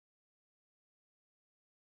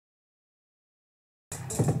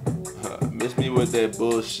with that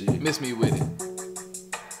bullshit. Miss me with it.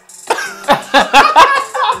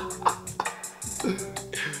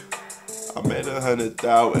 I made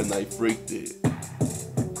 100,000 and I freaked it,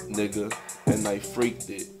 nigga, and I freaked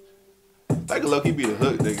it. Like a lucky be the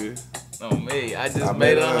hook, nigga. Oh me, I just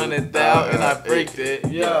made 100,000 and I freaked it,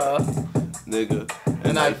 yeah, nigga,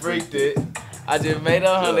 and I freaked it. I just made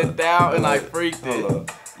 100,000 and I freaked it. Hold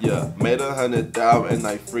up. Yeah, made 100,000 and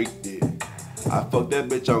I freaked it. I fucked that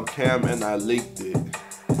bitch on cam and I leaked it.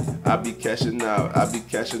 I be cashing out,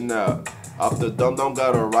 Off the dumb, don't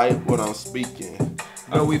gotta write what I'm speaking.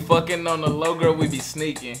 Girl, we fucking on the low, girl, we be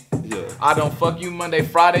sneaking. Yeah. I don't fuck you Monday,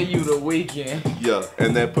 Friday, you the weekend. Yeah,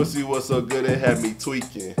 and that pussy was so good it had me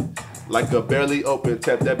tweaking. Like a barely open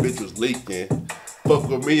tap, that bitch was leaking. Fuck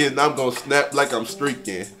with me and I'm gon' snap like I'm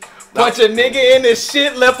streaking. Punch a nigga in this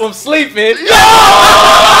shit, left him sleeping.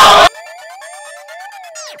 Yeah!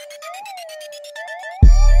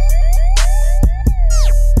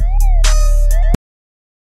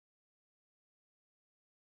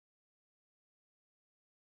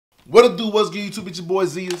 What it do? What's good, YouTube? It's your boy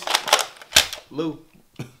Zias. Lou.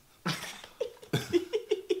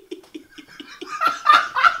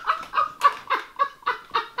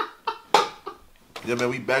 Yeah, man,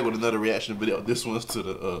 we back with another reaction video. This one's to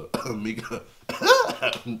the Migos.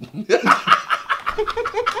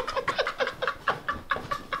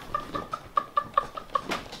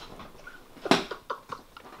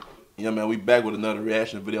 Yeah, man, we back with another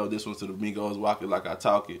reaction video. This one's to the Migos Walk It Like I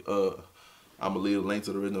Talk It. I'm gonna leave a link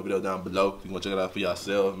to the original video down below. You can go check it out for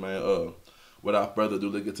yourselves, man. Without further ado,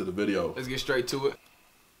 let's get to the video. Let's get straight to it.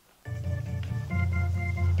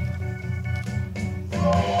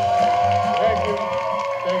 Thank you.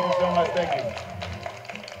 Thank you so much. Thank you.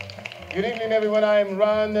 Good evening, everyone. I am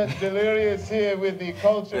Ron Delirious here with the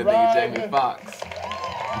Culture That nigga Ride. Jamie Foxx.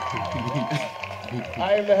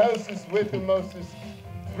 I am the hostess with the mostest,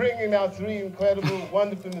 bringing out three incredible,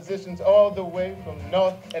 wonderful musicians all the way from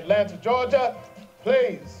North Atlanta, Georgia.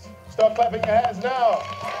 Please start clapping your hands now.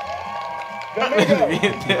 The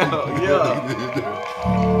Migos.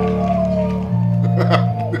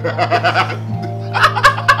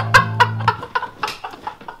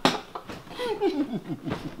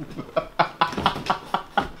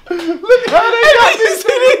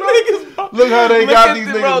 Look how they got these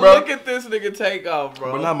niggas, bro. Look at this nigga take off,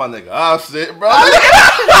 bro. But not my nigga Offset, bro. Look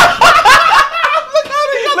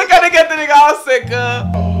how they got the nigga Offset,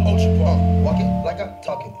 Walk it like I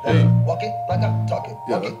talk it. Hey. Walk it like I talk it.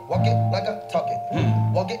 Walk it like I talk it.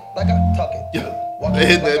 Walk it like I talk it. Yeah. Walk They it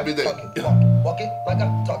hit like that I bitch. talk it. Walk it like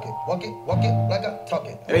I talk it. Walk it like I talk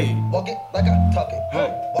it. Hey. Walk it like I talk it.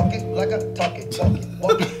 Walk it like I talk it.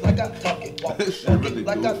 Walk it like I talk it. Walk it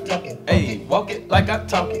like I talk it. Hey, walk it like I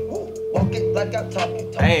talk it. Walk it like I talk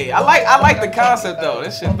it. Hey, I like the concept though.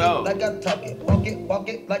 This shit though. Like I talk it. Walk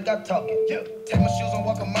it like I talk it. Take my shoes and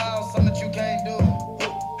walk a mile, something that you can't do.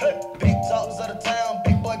 Big talks of the town,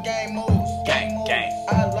 big boy gang moves. Gang.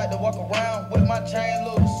 I like to walk around with my chain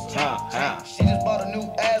loose. She just bought a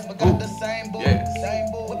new ass, but got the same boo. Yeah.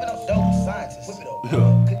 Same boo. Whip it up, dope scientist. Whip it up.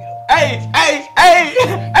 Cook it up. Hey,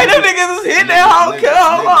 them niggas is hitting that whole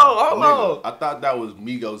hold on. I thought that was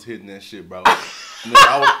Migos hitting that shit, bro.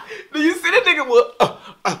 Do you see that nigga with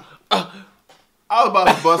I was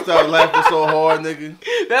about to bust out laughing so hard, nigga.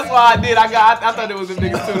 That's why I did. I thought it was them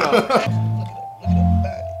niggas too though. Look it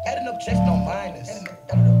up. Adding up checks, no minus. Add it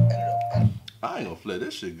up. I ain't gonna play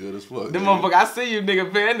this shit good as fuck. Them nigga. motherfucker, I see you nigga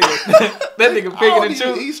pick that nigga I picking don't and even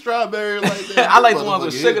choosing. eat strawberry like that. I like the ones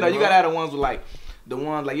with Motherfucker sugar though. hit, You bro. gotta have the ones with like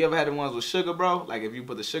you ever had the ones with sugar, bro? Like if you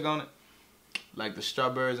put the sugar on it, like the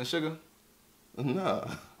strawberries and sugar. Nah.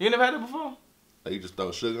 You never had it before? Like you just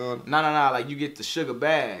throw sugar on it? No. Like you get the sugar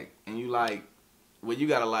bag and you like, well you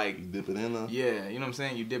gotta like You dip it in there? yeah, you know what I'm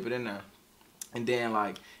saying? You dip it in there, and then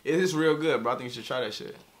like it is real good, bro. I think you should try that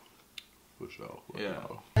shit. For sure. Yeah.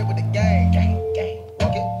 With the gang.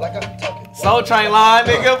 Walk it like I talk it. Soul Train line,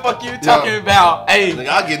 nigga. Fuck you talking about? Hey, Nigga,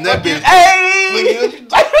 I'll get in that bitch. hey.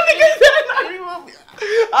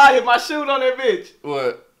 I hit my shoe on that bitch.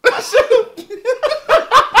 What? My shoe.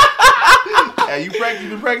 Hey, you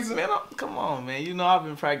been practicing? Man, come on, man. You know I've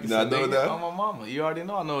been practicing. Nah, I know nigga. that. I'm my mama. You already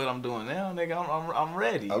know I know what I'm doing now, nigga. I'm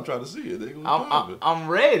ready. I'm trying to see it, nigga. I'm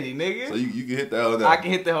ready, nigga. So you can hit that hell now. I can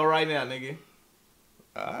hit the hell right now, nigga.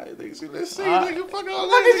 Alright, nigga. Let's see, Alright. nigga. Fuck all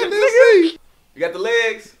Look that. at you, Let's see. You got the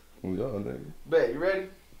legs? We go, nigga. Bet. You ready?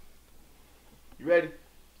 You ready?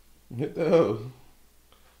 Hit the hoe.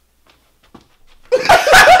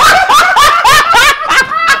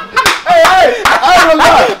 Hey, I ain't gonna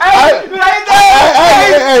lie.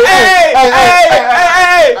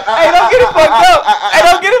 Hey, don't get it fucked up. Hey,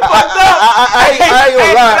 don't get it fucked up. I ain't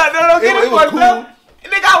gonna lie. Don't get it fucked up.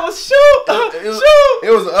 It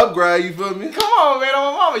was an upgrade. You feel me? Come on, man.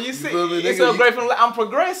 I'm a mama. You see, it's an upgrade from. I'm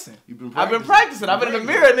progressing. I've been practicing. I've been in the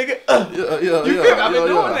mirror, nigga. Yeah. I've been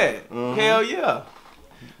doing that. Hell yeah.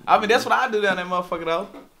 I mean, that's what I do down that motherfucker though.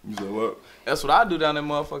 You said what? That's what I do down that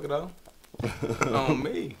motherfucker though. On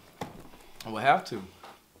me. I would have to.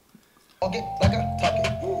 Walk it like I talk it.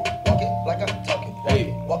 Walk it like I talk it. Hey.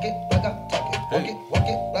 Walk it like I talk it. Walk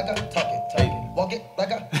it like I talk it. Hey. Walk it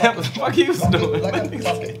like I What talk the it. fuck you was doing? Like I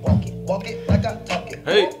talk it. Walk it like I talk it.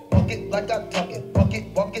 Hey. Walk it like I talk it. Walk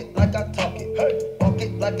it like I talk it. Walk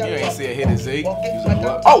it like I You ain't talk see it. a hit it, Zeke. Walk it like I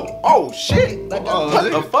talk it. Oh shit. Like I What talk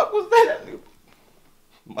the it. fuck was that?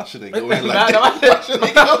 My shit ain't go in like that.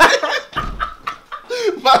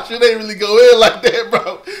 My shit ain't really go in like that,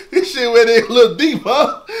 bro. This shit went in a little deep,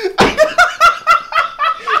 huh?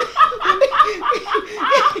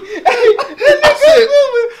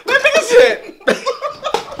 That nigga said.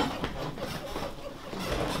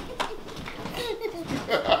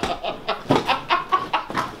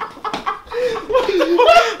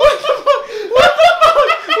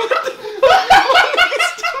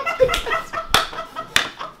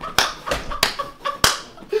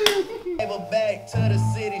 Back to the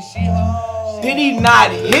city, she home. Did he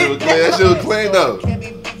not hit That that? shit was clean though. Can't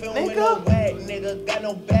be beefing with no whack nigga, got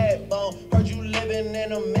no backbone. Heard you living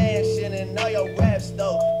in a mansion and all your raps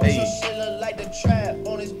though. Hey. Some shit look like the trap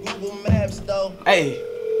on his Google Maps though. Hey,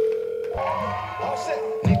 Oh shit,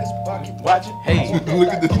 niggas pocket. watch it. Hey. Look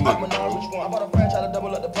at this I'm nigga. an orange one. I bought a franchise to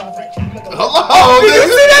double up the profit. Hold on, nigga.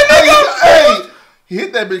 See that nigga? Hey, he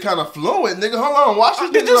hit that bitch kind of fluent, nigga. Hold on, watch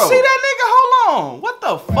this Did nigga you go. see that nigga? Hold on. What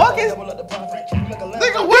the fuck is? Double up the profit.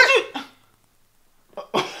 Nigga, what?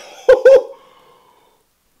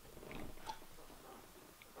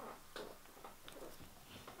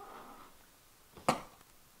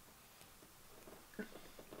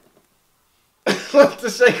 What's the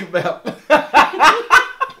shake about? What's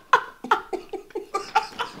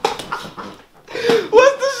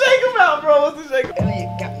the shake about, bro? What's the shake about? Elliot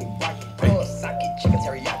got me rocking. Blood socket, chicken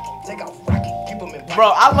teriyaki. Take off rocket, keep them in.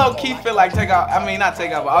 Bro, I low key feel like take out. I mean, not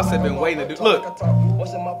take out, but I said been waiting to do. Look,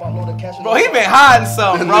 bro, he been hiding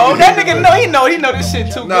something, bro. That nigga know he know this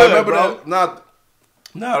shit too Nah, good, remember bro. that? Not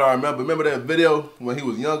I remember. Remember that video when he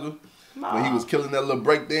was younger? When he was killing that little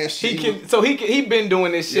breakdance shit? He been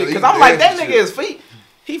doing this shit Yeah, because I'm like that dancing nigga shit. is feet.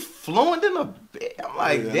 He fluent in a bit. I'm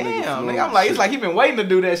like, Yeah, that nigga damn, fluent nigga. I'm like, shit. it's like he been waiting to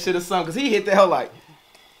do that shit or something because he hit the hell like.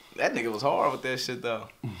 That nigga was hard with that shit though.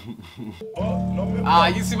 You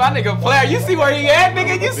see my nigga player. You see where he at,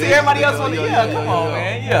 nigga. You see everybody else on the come on,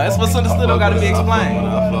 man. Yeah, it's what's understood don't gotta be explained.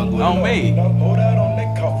 On me. Hold out on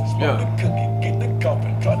that coffin, smoke Yeah. the cookie, get the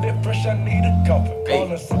coffin. Drop that fresh, I need a coffin. Hey.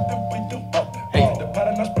 Callin' something we do often. Hey. The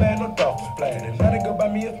pattern I splash no dolphin. And now they go buy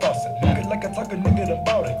me a faucet. Looking like I talk a nigga done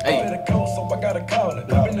bought it. Hey. I better go, so I gotta call it.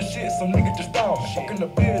 Poppin' the shit, some nigga just down me. Walk in the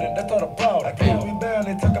building, that's all the proud. I can't be down,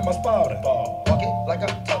 they talking my spouting. Walk it like I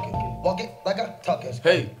talk it. Walk it like I talk it.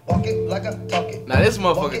 Hey. Walk it like I talk it. Now this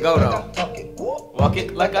Walk motherfucker it go like though. I talk it. Walk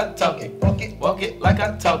it like I talk it. Walk it. Walk it like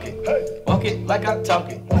I talk it. Walk it like I talk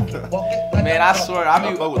it. Walk it like Man, I swear, I I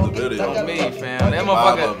be fuck with the video. on me, fam. That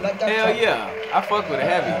motherfucker, hell yeah. I fuck with it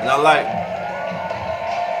heavy. And I like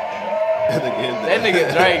that nigga hit That nigga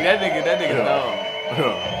Drake, that nigga know.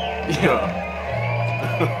 Yeah.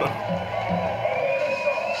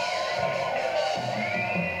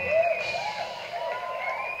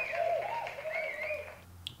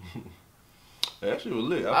 That shit was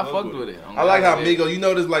lit. I fucked with it. I like how Migos, you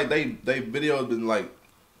notice like they videos been like,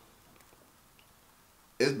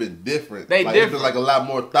 it's been different. They like, It's different. been like a lot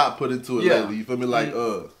more thought put into it Yeah. lately. You feel me? Like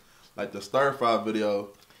like the Stir Fry video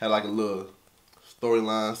had like a little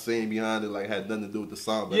storyline scene behind it, like had nothing to do with the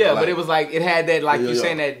song. But Yeah, like, but it was like it had that like Yeah, you yeah.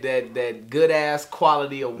 saying that good ass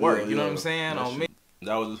quality of work. Yeah, You know what yeah. I'm saying? That On shit. me.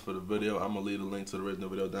 That was just for the video. I'm gonna leave the link to the original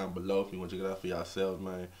video down below if you want to check it out for yourselves,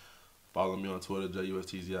 man. Follow me on Twitter,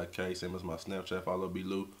 JUSTZIK. Same as my Snapchat. Follow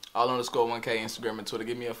B.Lou. All_1K Instagram and Twitter.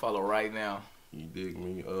 Give me a follow right now. You dig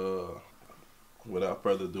me? Without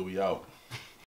further ado, we out.